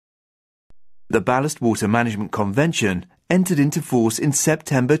The Ballast Water Management Convention entered into force in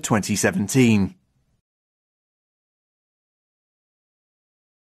September 2017.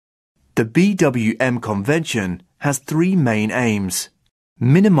 The BWM Convention has three main aims: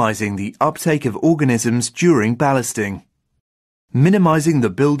 minimizing the uptake of organisms during ballasting, minimizing the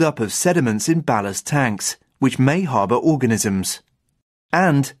build-up of sediments in ballast tanks, which may harbor organisms,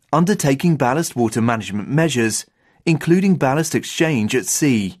 and undertaking ballast water management measures, including ballast exchange at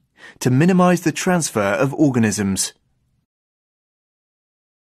sea, to minimize the transfer of organisms.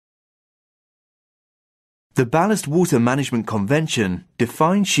 The Ballast Water Management Convention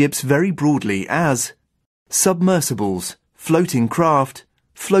defines ships very broadly as submersibles, floating craft,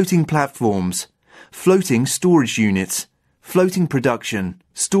 floating platforms, floating storage units, floating production,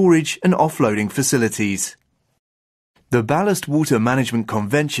 storage and offloading facilities. The Ballast Water Management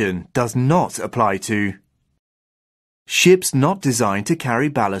Convention does not apply to ships not designed to carry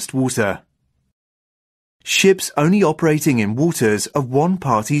ballast water, ships only operating in waters of one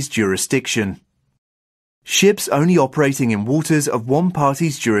party's jurisdiction, ships only operating in waters of one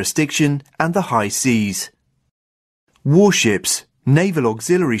party's jurisdiction and the high seas, warships, naval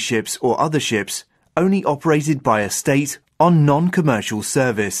auxiliary ships or other ships only operated by a state on non-commercial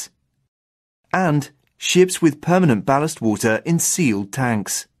service, and ships with permanent ballast water in sealed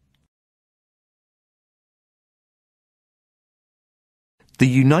tanks. The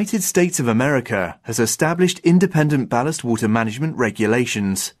United States of America has established independent ballast water management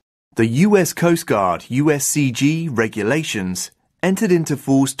regulations. The U.S. Coast Guard USCG regulations entered into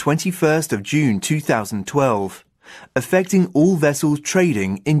force 21st of June 2012, affecting all vessels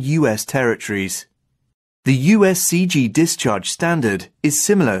trading in U.S. territories. The USCG discharge standard is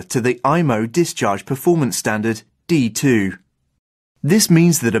similar to the IMO discharge performance standard D2. This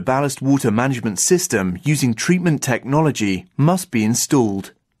means that a ballast water management system using treatment technology must be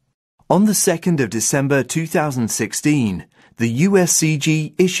installed. On the 2nd of December 2016, the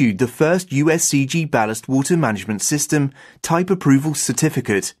USCG issued the first USCG Ballast Water Management System Type Approval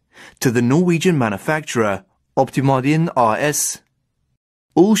Certificate to the Norwegian manufacturer Optimadin AS.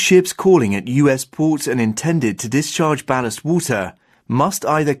 All ships calling at US ports and intended to discharge ballast water must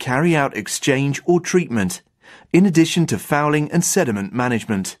either carry out exchange or treatment, in addition to fouling and sediment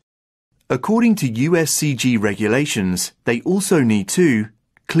management. According to USCG regulations, they also need to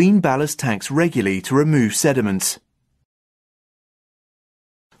clean ballast tanks regularly to remove sediments,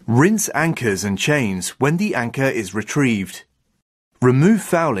 rinse anchors and chains when the anchor is retrieved, remove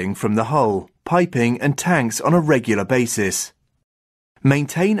fouling from the hull, piping and tanks on a regular basis,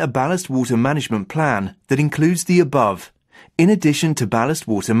 maintain a ballast water management plan that includes the above, in addition to ballast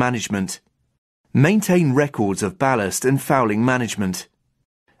water management, maintain records of ballast and fouling management,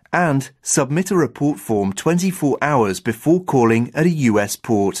 and submit a report form 24 hours before calling at a US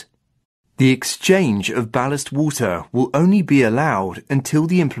port. The exchange of ballast water will only be allowed until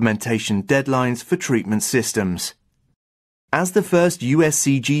the implementation deadlines for treatment systems. As the first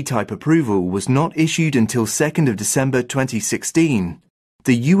USCG type approval was not issued until 2nd of December 2016,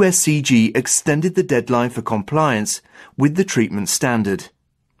 the USCG extended the deadline for compliance with the treatment standard.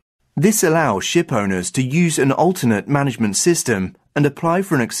 This allows ship owners to use an alternate management system and apply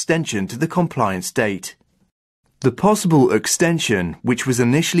for an extension to the compliance date. The possible extension, which was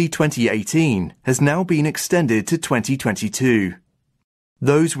initially 2018, has now been extended to 2022.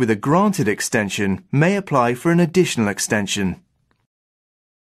 Those with a granted extension may apply for an additional extension.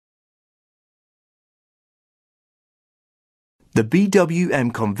 The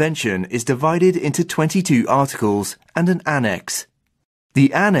BWM Convention is divided into 22 articles and an annex.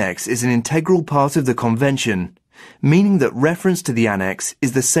 The annex is an integral part of the Convention, meaning that reference to the annex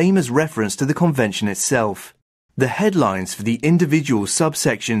is the same as reference to the Convention itself. The headlines for the individual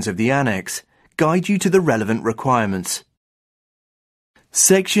subsections of the annex guide you to the relevant requirements.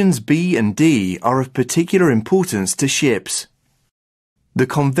 Sections B and D are of particular importance to ships. The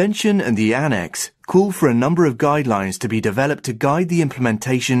Convention and the Annex call for a number of guidelines to be developed to guide the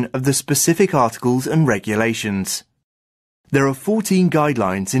implementation of the specific articles and regulations. There are 14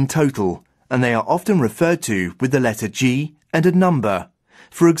 guidelines in total, and they are often referred to with the letter G and a number,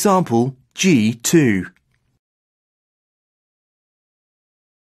 for example, G2.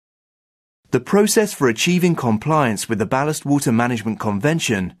 The process for achieving compliance with the Ballast Water Management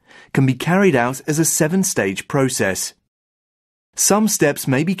Convention can be carried out as a 7-stage process. Some steps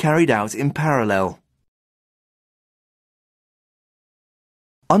may be carried out in parallel.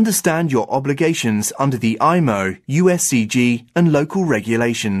 Understand your obligations under the IMO, USCG and local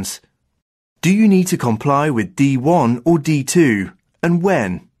regulations. Do you need to comply with D1 or D2, and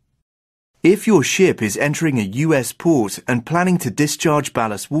when? If your ship is entering a US port and planning to discharge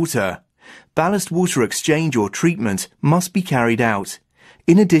ballast water, ballast water exchange or treatment must be carried out,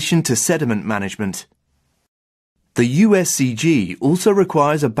 in addition to sediment management. The USCG also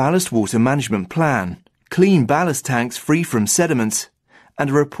requires a ballast water management plan, clean ballast tanks free from sediments, and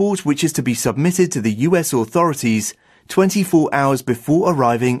a report which is to be submitted to the US authorities 24 hours before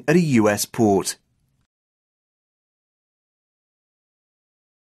arriving at a US port.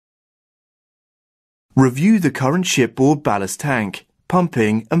 Review the current shipboard ballast tank,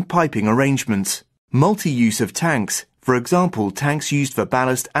 pumping and piping arrangements. Multi-use of tanks, for example tanks used for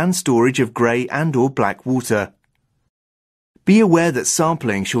ballast and storage of grey and/or black water. Be aware that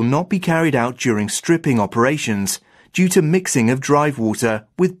sampling shall not be carried out during stripping operations due to mixing of drive water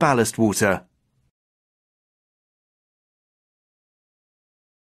with ballast water.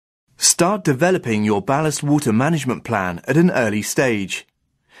 Start developing your ballast water management plan at an early stage.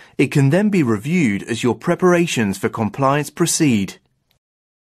 It can then be reviewed as your preparations for compliance proceed.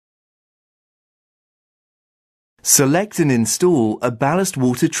 Select and install a ballast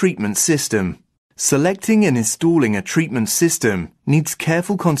water treatment system. Selecting and installing a treatment system needs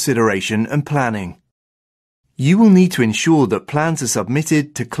careful consideration and planning. You will need to ensure that plans are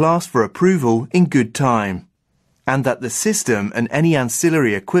submitted to class for approval in good time, and that the system and any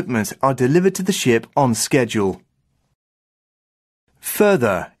ancillary equipment are delivered to the ship on schedule.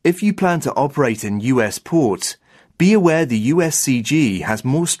 Further, if you plan to operate in US ports, be aware the USCG has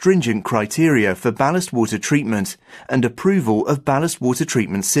more stringent criteria for ballast water treatment and approval of ballast water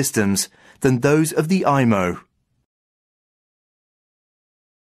treatment systems than those of the IMO.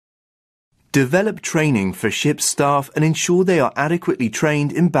 Develop training for ship staff and ensure they are adequately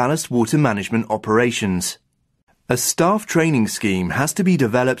trained in ballast water management operations. A staff training scheme has to be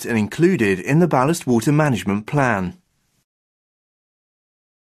developed and included in the ballast water management plan.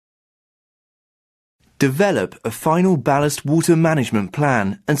 Develop a final ballast water management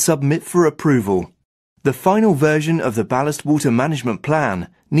plan and submit for approval. The final version of the ballast water management plan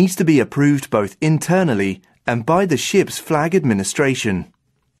needs to be approved both internally and by the ship's flag administration.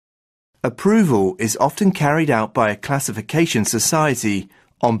 Approval is often carried out by a classification society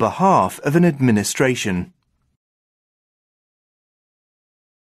on behalf of an administration.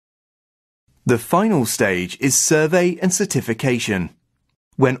 The final stage is survey and certification.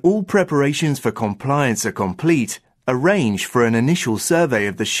 When all preparations for compliance are complete, arrange for an initial survey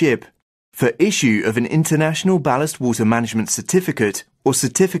of the ship for issue of an International Ballast Water Management Certificate or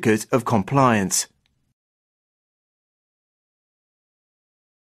Certificate of Compliance.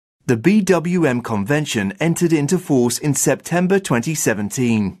 The BWM Convention entered into force in September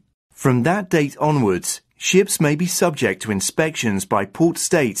 2017. From that date onwards, ships may be subject to inspections by port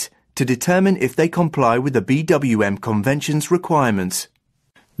states to determine if they comply with the BWM Convention's requirements.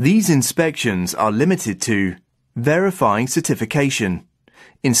 These inspections are limited to verifying certification,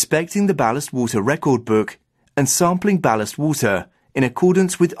 inspecting the ballast water record book, and sampling ballast water in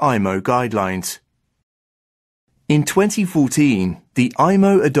accordance with IMO guidelines. In 2014, the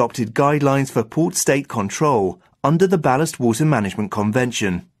IMO adopted guidelines for port state control under the Ballast Water Management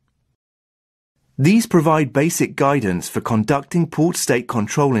Convention. These provide basic guidance for conducting port state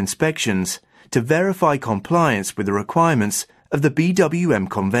control inspections to verify compliance with the requirements of the BWM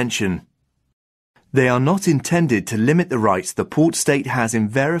Convention. They are not intended to limit the rights the port state has in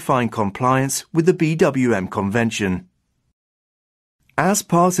verifying compliance with the BWM Convention. As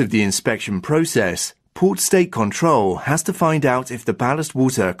part of the inspection process, port state control has to find out if the ballast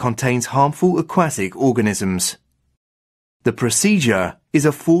water contains harmful aquatic organisms. The procedure is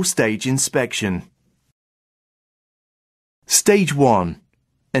a 4-stage inspection. Stage 1.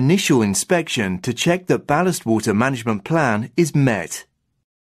 Initial inspection to check that ballast water management plan is met.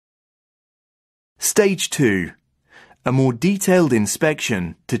 Stage 2. A more detailed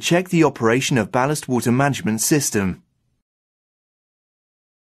inspection to check the operation of ballast water management system.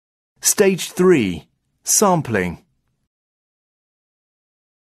 Stage 3. Sampling.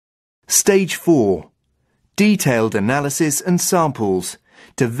 Stage 4. Detailed analysis and samples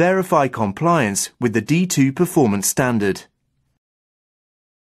to verify compliance with the D2 performance standard.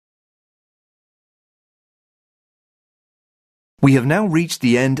 We have now reached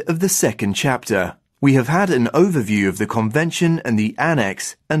the end of the second chapter. We have had an overview of the Convention and the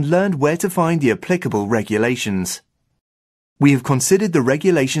Annex and learned where to find the applicable regulations. We have considered the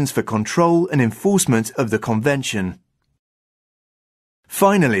regulations for control and enforcement of the Convention.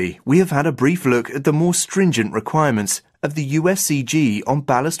 Finally, we have had a brief look at the more stringent requirements of the USCG on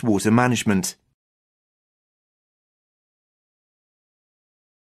ballast water management.